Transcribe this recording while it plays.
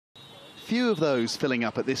Few of those filling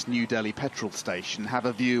up at this New Delhi petrol station have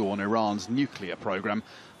a view on Iran's nuclear program,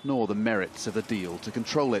 nor the merits of the deal to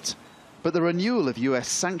control it. But the renewal of US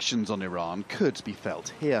sanctions on Iran could be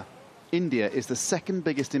felt here. India is the second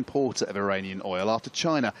biggest importer of Iranian oil after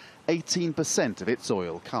China. 18% of its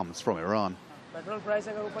oil comes from Iran.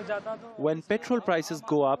 When petrol prices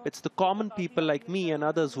go up, it's the common people like me and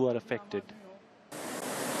others who are affected.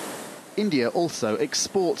 India also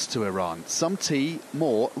exports to Iran some tea,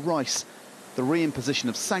 more rice. The reimposition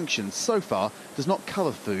of sanctions so far does not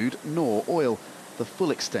cover food nor oil. The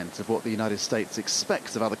full extent of what the United States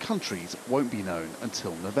expects of other countries won't be known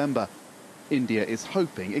until November. India is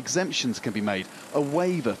hoping exemptions can be made, a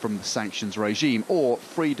waiver from the sanctions regime or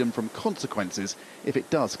freedom from consequences if it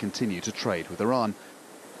does continue to trade with Iran.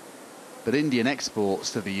 But Indian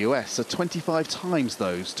exports to the US are 25 times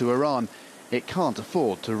those to Iran. It can't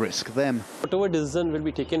afford to risk them. Whatever decision will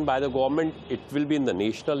be taken by the government, it will be in the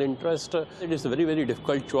national interest. It is a very, very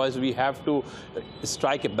difficult choice. We have to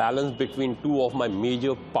strike a balance between two of my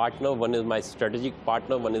major partners. One is my strategic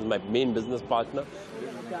partner, one is my main business partner.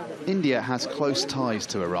 India has close ties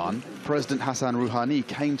to Iran. President Hassan Rouhani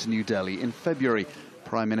came to New Delhi in February.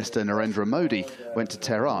 Prime Minister Narendra Modi went to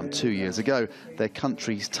Tehran 2 years ago. Their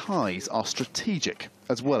countries' ties are strategic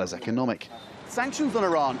as well as economic. Sanctions on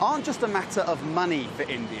Iran aren't just a matter of money for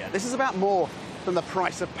India. This is about more than the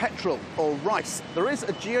price of petrol or rice. There is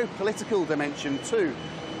a geopolitical dimension too.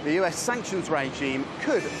 The US sanctions regime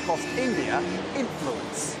could cost India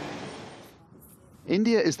influence.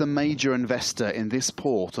 India is the major investor in this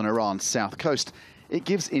port on Iran's south coast. It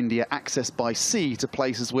gives India access by sea to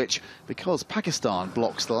places which, because Pakistan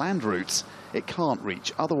blocks land routes, it can't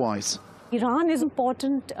reach otherwise. Iran is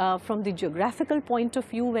important from the geographical point of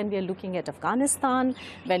view when we are looking at Afghanistan,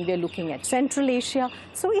 when we are looking at Central Asia.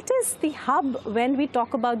 So it is the hub when we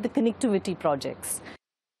talk about the connectivity projects.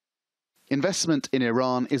 Investment in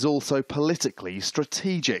Iran is also politically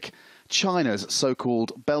strategic. China's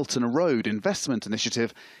so-called Belt and Road investment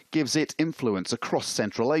initiative gives it influence across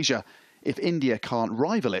Central Asia. If India can't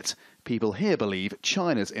rival it, people here believe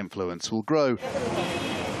China's influence will grow.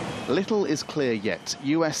 Little is clear yet.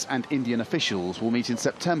 US and Indian officials will meet in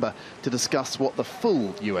September to discuss what the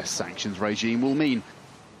full US sanctions regime will mean.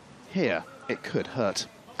 Here, it could hurt.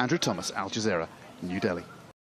 Andrew Thomas, Al Jazeera, New Delhi.